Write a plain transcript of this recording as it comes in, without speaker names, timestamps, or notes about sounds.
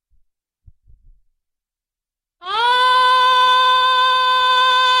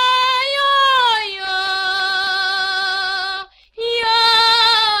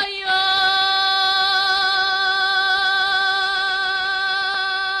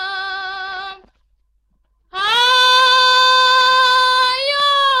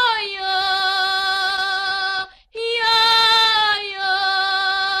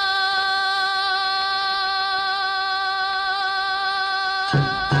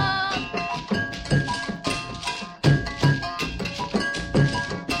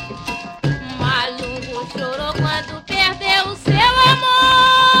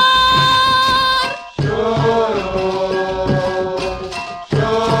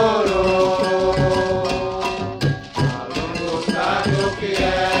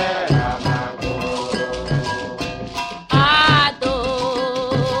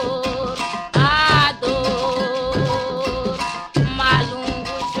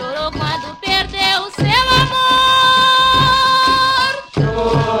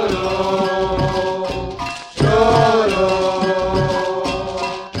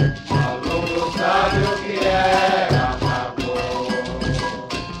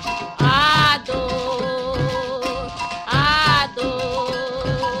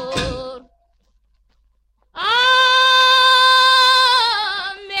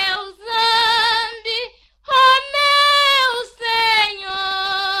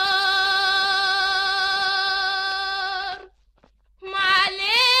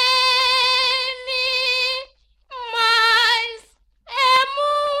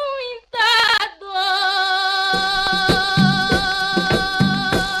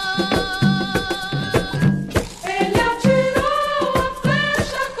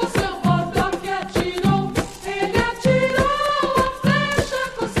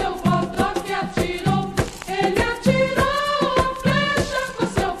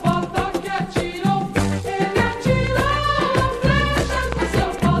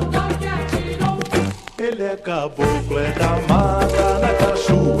é caboclo, é da mata, na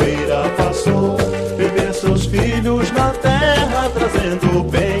cachoeira passou. Viver seus filhos na terra, trazendo o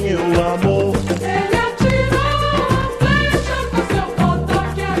bem e o amor. Ele atirou a flecha com seu bota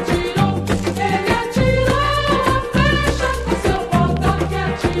que atirou. Ele atirou a flecha com seu bota que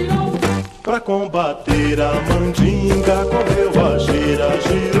atirou. Pra combater a mandinga, correu a gira,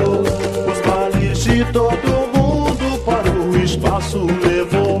 girou. Os males de todo mundo para o espaço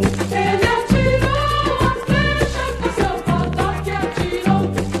levou. Ele atirou a flecha com seu bota que atirou.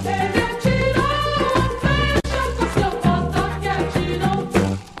 Ele atirou a flecha com seu bota que atirou.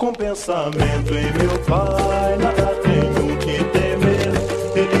 Com pensamento em meu pai, nada tenho que temer.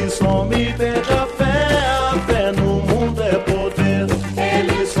 Ele só me pede a fé no mundo é poder.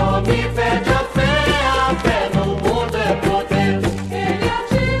 Ele só me pede a fé no mundo é poder. Ele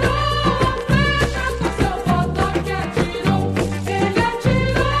atirou a flecha com seu bota que atirou. Ele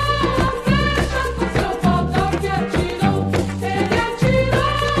atirou a flecha com seu bota que atirou. Ele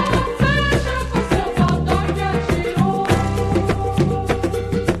atirou a flecha com seu bota que atirou.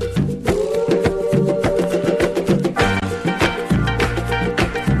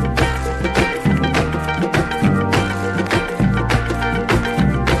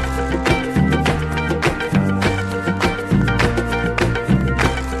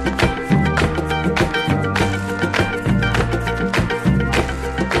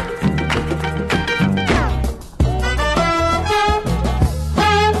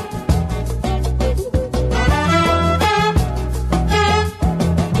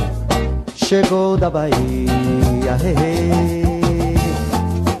 Chegou da Bahia, hey, hey.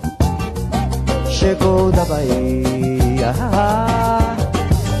 Chegou da Bahia,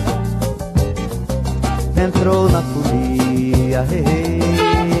 entrou na folia, hey, hey.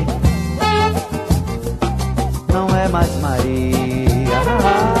 Não é mais Maria,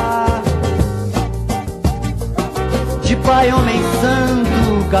 de pai, homem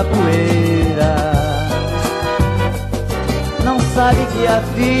santo, capoeira. Não sabe que a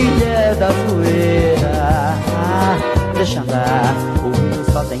filha é da zoeira. Deixa andar, o rio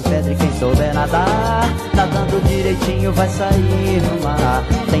só tem pedra e quem souber nadar, nadando direitinho vai sair no mar.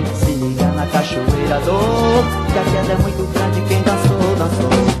 Tem que se ligar na cachoeira dor, que a queda é muito grande, quem dançou,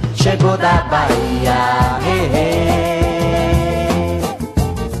 dançou. Chegou da Bahia, hey, hey.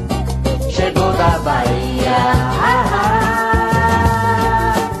 Chegou da Bahia,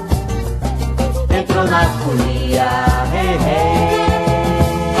 entrou na folia, hey, hey.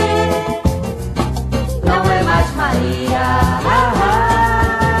 Não é mais Maria,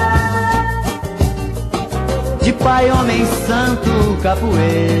 de pai, homem santo,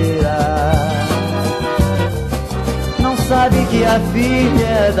 capoeira. Não sabe que a filha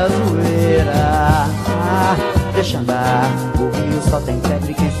é da zoeira. Deixa andar, o rio só tem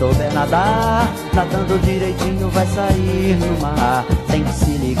pedra e quem souber nadar, nadando direitinho vai sair no mar. Tem que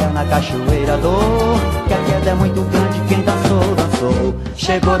se ligar na cachoeira dor, que a queda é muito grande, quem dançou, dançou.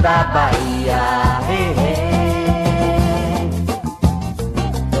 Chegou da Bahia, hey, hey.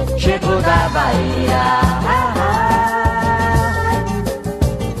 Chegou da Bahia,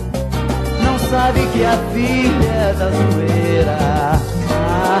 não sabe que a filha é da zoeira.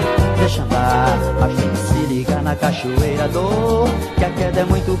 Deixa andar, mas tem que se ligar na cachoeira dor, que a queda é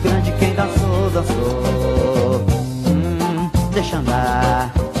muito grande, quem dançou, dançou. Deixa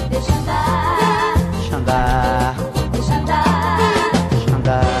andar, Deixa andar, deixa andar, deixa andar. deixa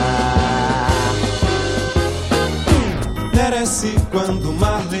andar. Merece quando o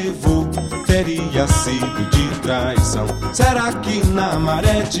mar levou, teria sido de traição. Será que na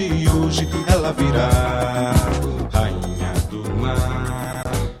maré de hoje ela virá rainha do mar?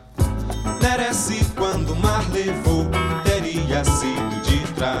 Merece quando o mar levou, teria sido de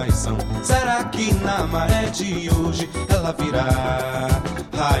traição. Será que na maré de hoje ela virá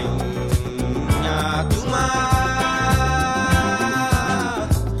rainha do mar?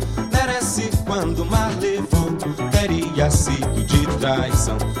 Merece quando o mar levou, teria sido de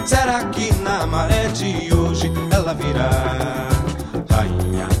traição. Será que na maré de hoje ela virá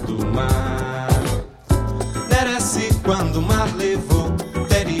rainha do mar? Merece quando o mar levou,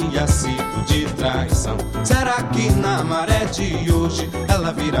 teria sido de traição. Será que na maré de hoje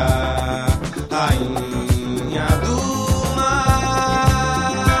ela virá rainha do mar?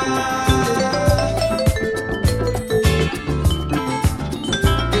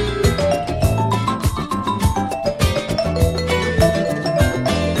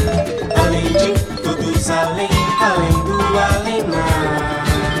 Além de todos, além do além-mar,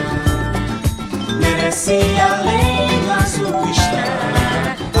 merece além do azul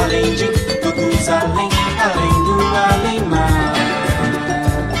estar. Além de todos, além do além-mar,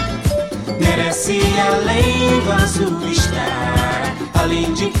 merece azul está,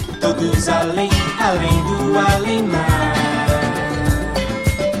 além de todos, além do além-mar.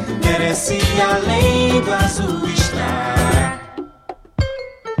 Merece além do azul estar.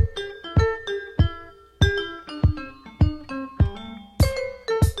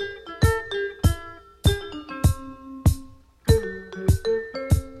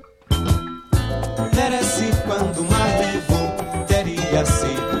 Merece quando o mar levou, teria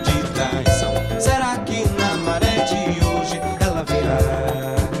sido de traição. Será que na maré de hoje ela virá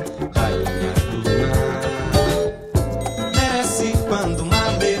rainha do mar? Merece quando o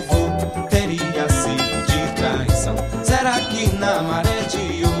mar levou, teria sido de traição. Será que na maré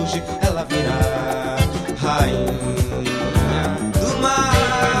de hoje ela virá rainha do mar?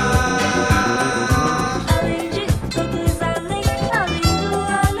 Além de todos, além do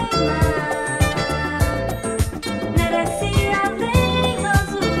além-mar. Merece além do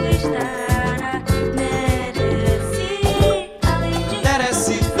azul estar. Merece além de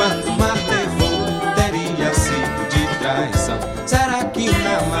Merece quando o mar levou, teria sido de traição. Será que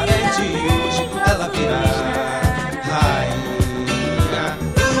na maré de hoje ela virá rainha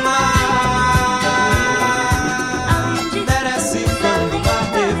do mar? Merece quando o mar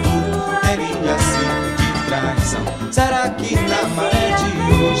levou, teria sido de traição. Será que na maré de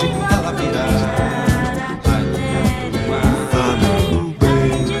hoje ela virá rainha do mar?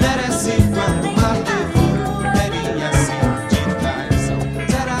 Merece quando o mar levou, teria sido de traição.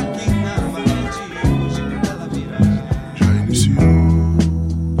 Será que na maré de hoje ela virá? Já iniciou,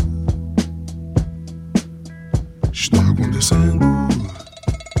 está acontecendo.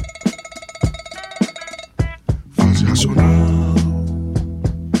 Fase racional,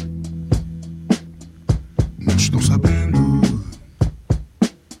 não estão sabendo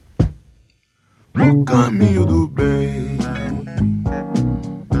o caminho do bem,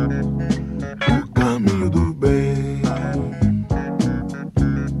 o caminho do bem,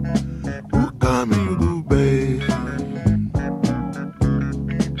 o caminho do bem.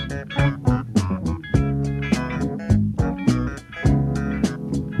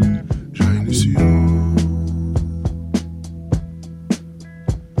 Já iniciou,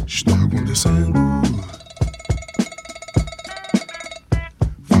 está acontecendo.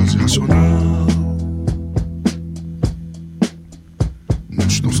 Fase racional, não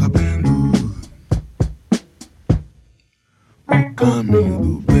estão sabendo o caminho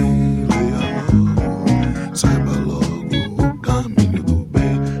do bem. Leia logo, saiba logo o caminho do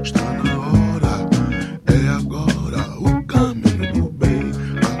bem. Está na hora, é agora o caminho do bem.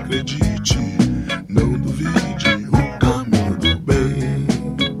 Acredite, não duvide, o caminho do bem.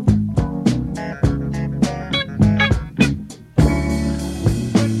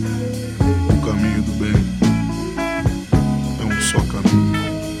 O caminho do bem é um só caminho.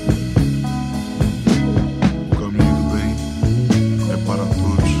 O caminho do bem é para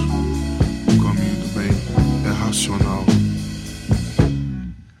todos. O caminho do bem é racional.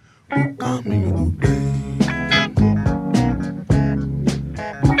 O caminho do bem.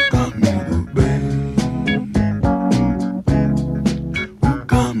 O caminho do bem. O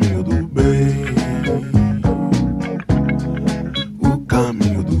caminho do bem. O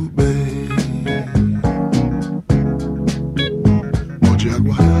caminho do bem. Pode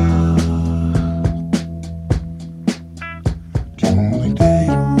aguardar que o mundo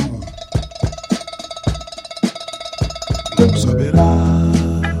inteiro não saberá.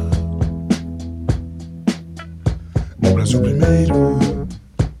 O Brasil primeiro,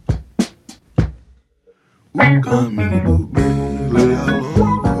 o caminho do bem. Leia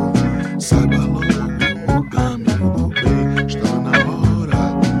logo, saiba logo o caminho do bem. Está na hora,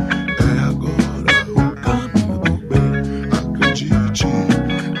 é agora o caminho do bem. Acredite,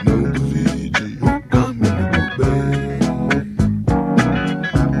 não duvide, o caminho do bem.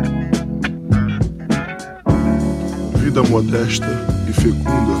 Vida modesta e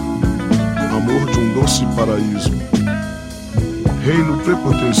fecunda, amor de um doce paraíso. Reino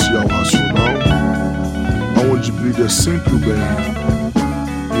prepotencial racional, aonde brilha sempre o bem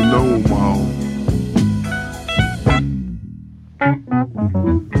e não o mal.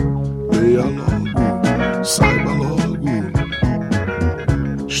 Leia logo, saiba logo,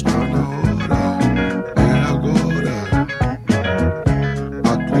 está na hora, é agora.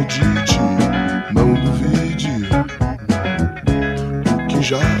 Acredite, não duvide, o que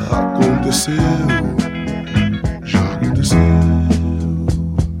já aconteceu, já aconteceu.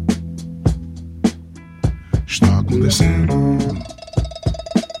 Está acontecendo.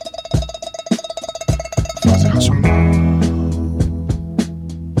 Fase racional,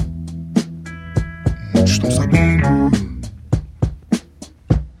 muitos estão sabendo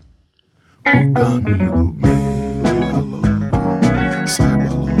o caminho do bem.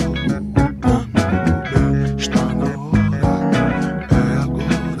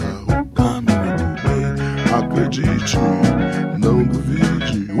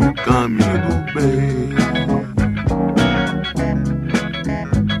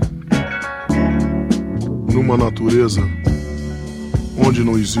 Onde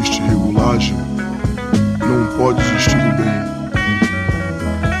não existe regulagem, não pode existir o bem.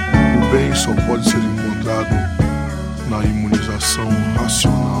 O bem só pode ser encontrado na imunização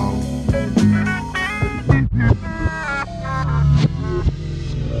racional.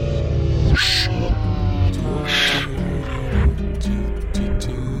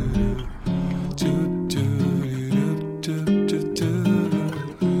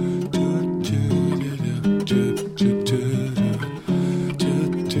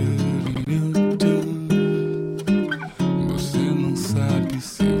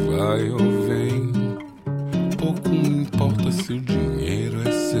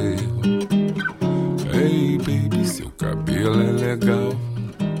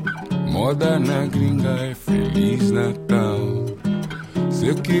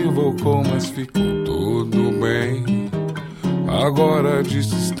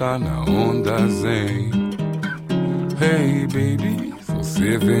 Está na onda zen. Hey baby,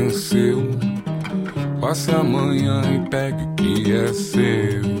 você venceu. Passe amanhã e pegue o que é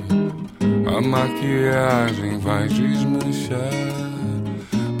seu. A maquiagem vai desmanchar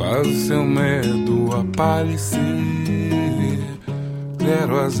para o seu medo aparecer.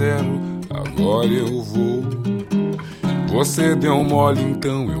 0-0, agora eu vou. Você deu mole,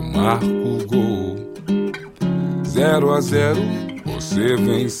 então eu marco o gol. 0-0, você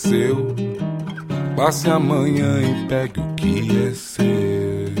venceu. Passe amanhã e pegue o que é seu.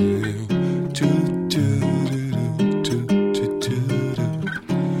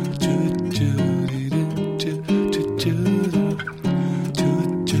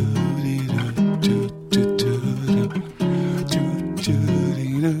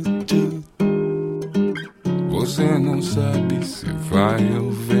 Você não sabe se vai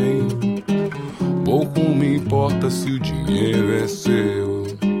ou vem. Pouco me importa se o dinheiro é seu.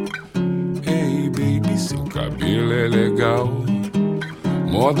 Hey baby, seu cabelo é legal.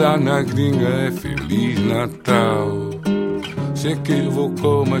 Moda na gringa é Feliz Natal. Se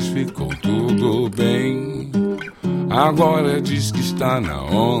equivocou, mas ficou tudo bem. Agora diz que está na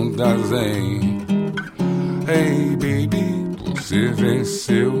onda zen. Hey baby, você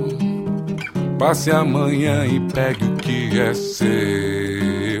venceu. Passe amanhã e pegue o que é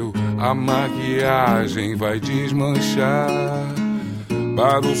seu. A maquiagem vai desmanchar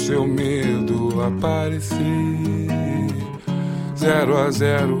para o seu medo aparecer.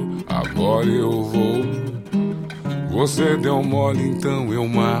 0-0, agora eu vou. Você deu mole, então eu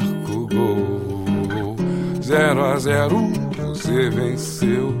marco o gol. 0-0, você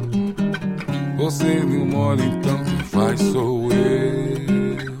venceu. Você deu mole, então quem faz sou eu.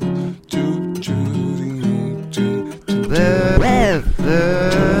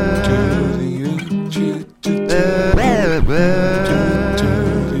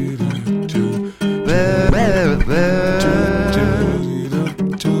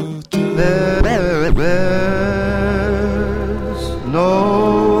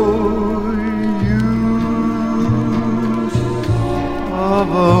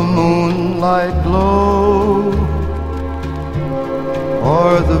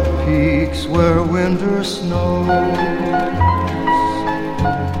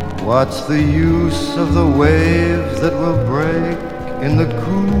 What's the use of the waves that will break in the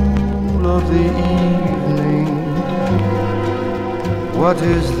cool of the evening? What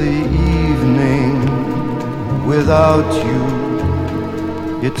is the evening without you?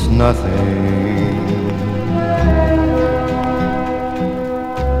 It's nothing.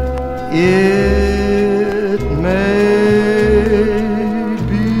 It may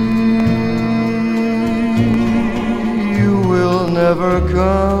be you will never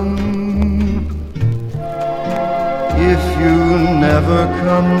come. If you never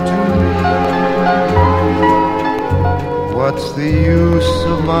come to me, what's the use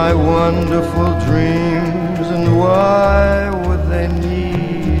of my wonderful dreams, and why would they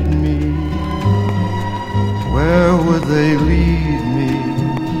need me? Where would they lead me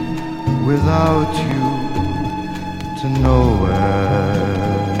without you? To nowhere.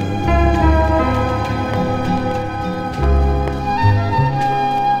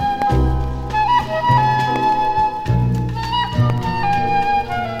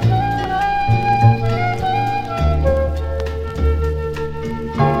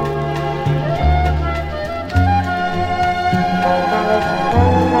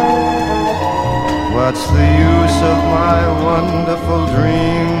 What's the use of my wonderful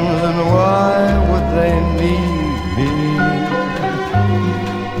dreams, and why would they need me?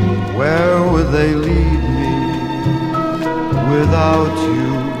 Where would they lead me without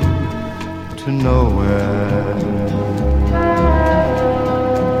you? To nowhere,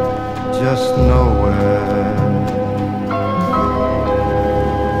 just nowhere.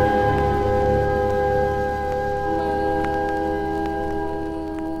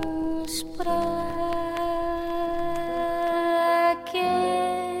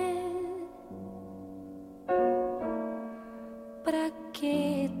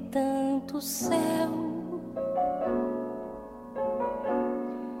 que tanto céu?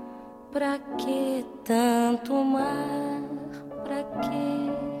 Pra que tanto mar? Pra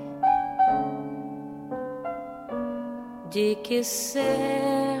quê? De que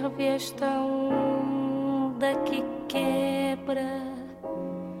serve esta onda que quebra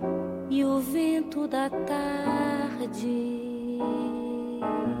e o vento da tarde?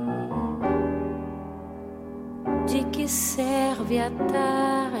 De que serve a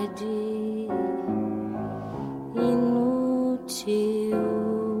tarde? Inútil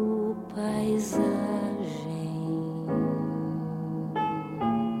paisagem.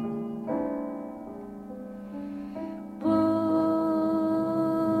 Pode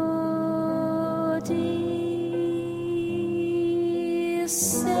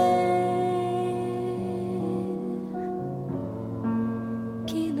ser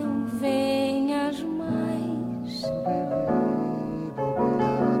que não venhas mais,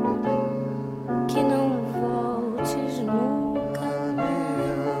 que não voltes nunca mais.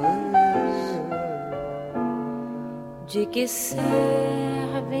 De que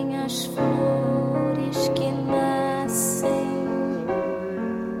servem as flores que nascem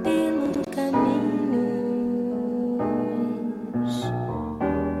pelos caminhos,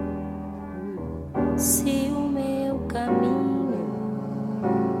 se o meu caminho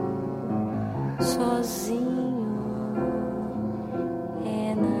sozinho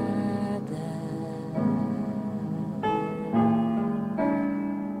é nada?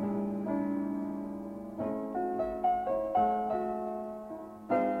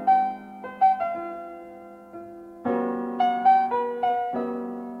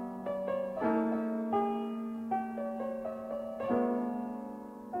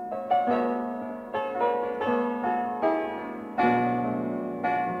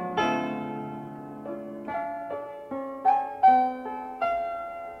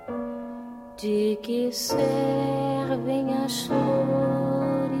 De que servem as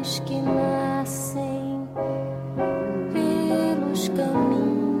flores que nascem pelos caminhos,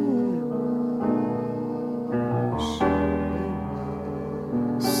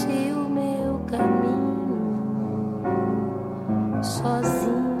 se o meu caminho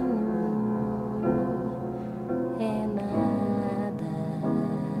sozinho é nada?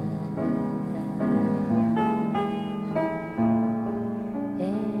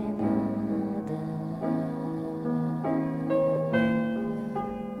 É nada.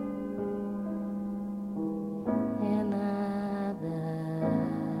 É nada.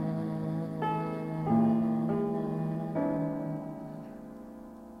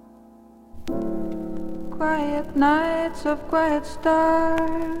 Quiet nights of quiet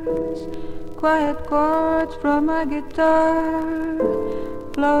stars, quiet chords from a guitar,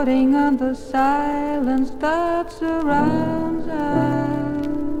 floating on the silence that surrounds us.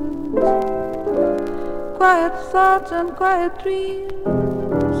 Quiet thoughts and quiet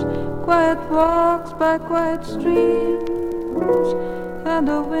dreams, quiet walks by quiet streams, and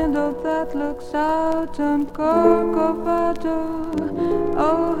a window that looks out on Corcovado.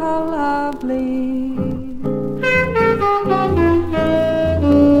 Oh, how lovely.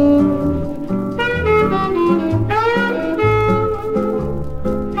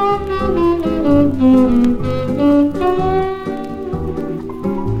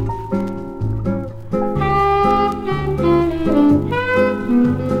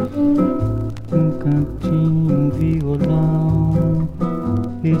 Um cantinho, um violão,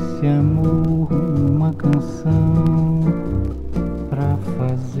 esse amor, uma canção pra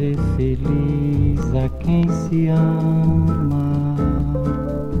fazer feliz a quem se ama.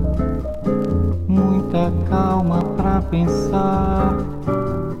 Muita calma pra pensar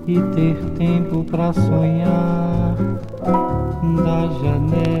e ter tempo pra sonhar. Da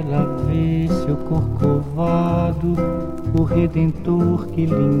janela vê seu corcovado, o Redentor, que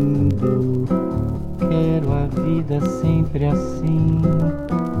lindo. Quero a vida sempre assim,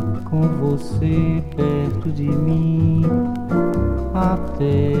 com você perto de mim,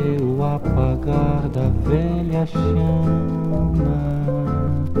 até o apagar da velha chama.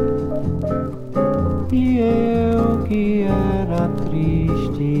 E eu que era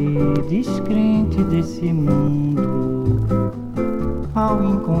triste, descrente desse mundo, ao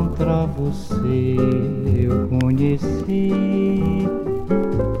encontrar você eu conheci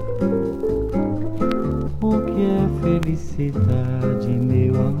o que é felicidade,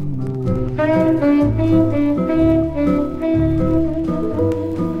 meu amor.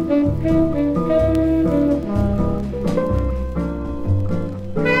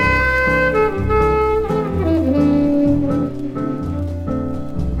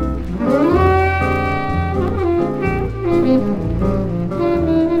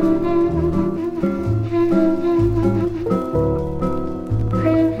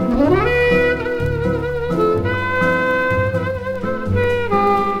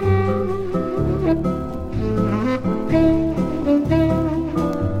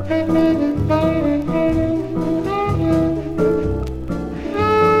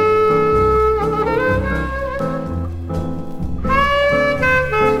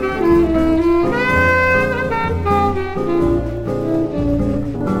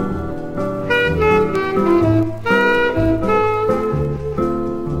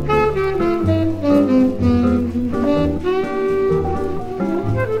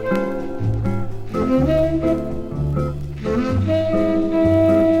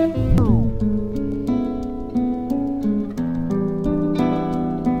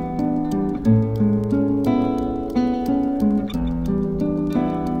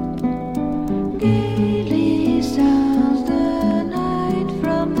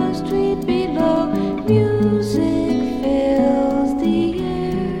 street below, music fills the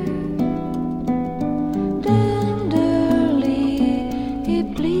air. Tenderly he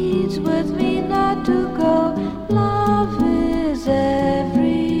pleads with me not to go. Love is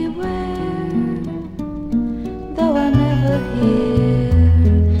everywhere. Though I never hear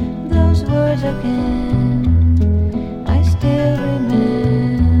those words again, I still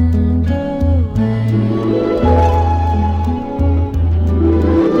remember when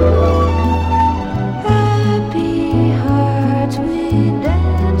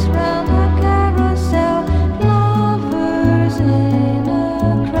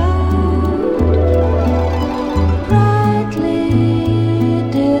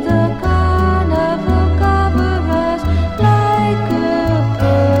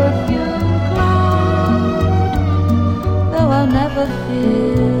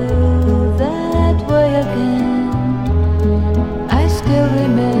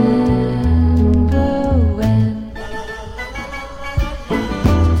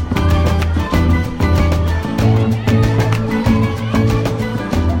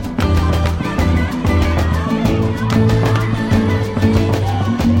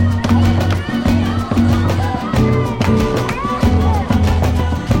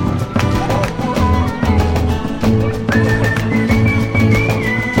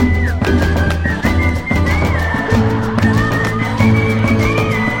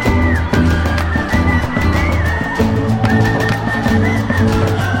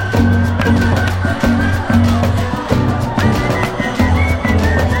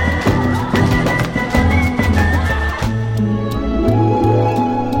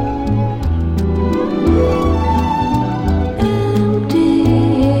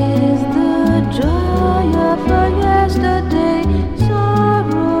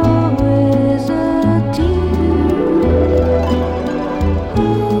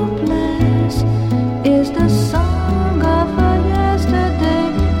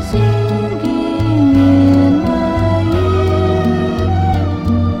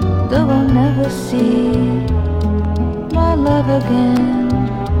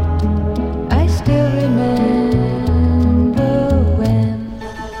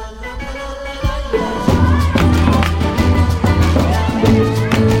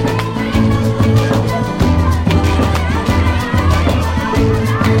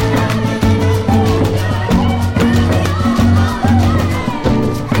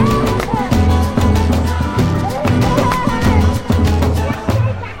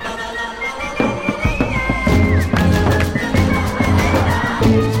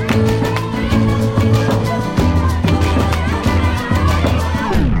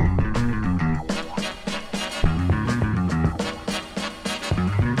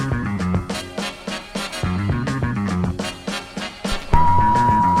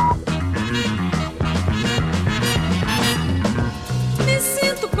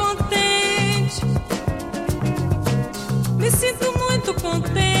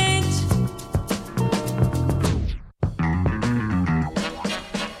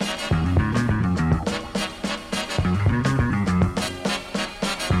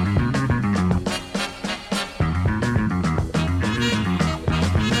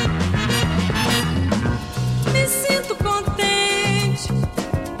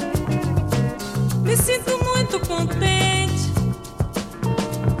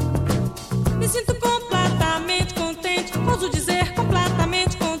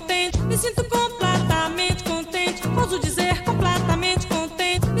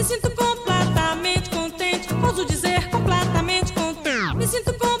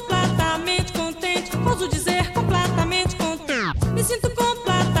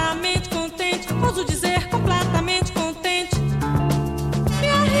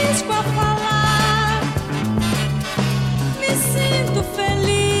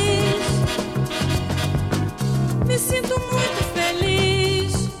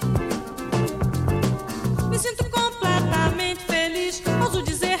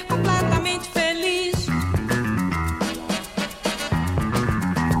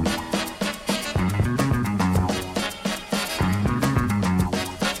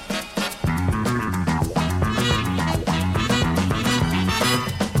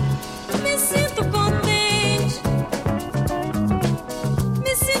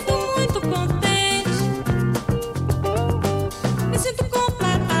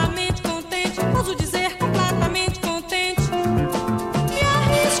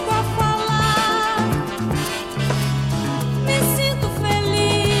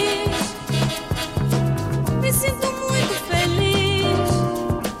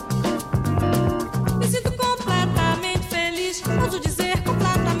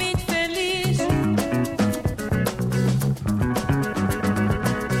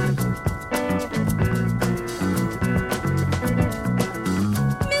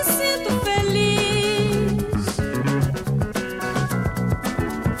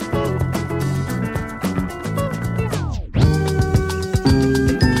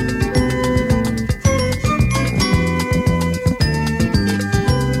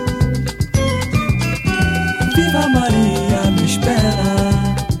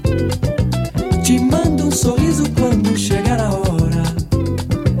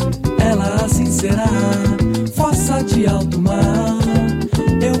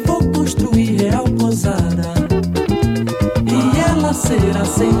será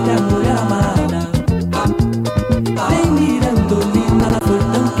sempre a mulher amada. Nem Mirandolina ela foi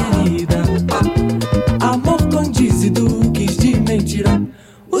tão querida. Amor condiz e duques de mentira.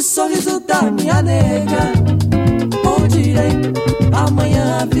 O sorriso da minha nega, onde irei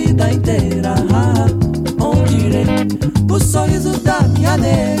amanhã a vida inteira? Onde irei? O sorriso da minha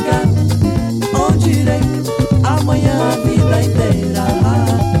nega, onde irei amanhã a vida inteira?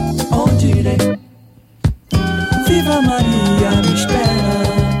 Onde irei? Viva Maria me espera,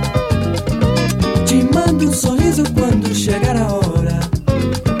 te mando um sorriso quando chegar a hora.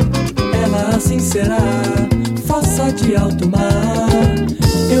 Ela assim será, fossa de alto mar.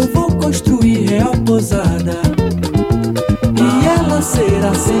 Eu vou construir real pousada, e ela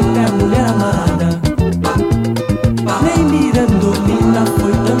será sempre a mulher amada. Nem Mirandolina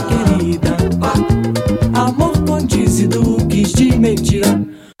foi tão querida. Amor condiz e duques de mentira.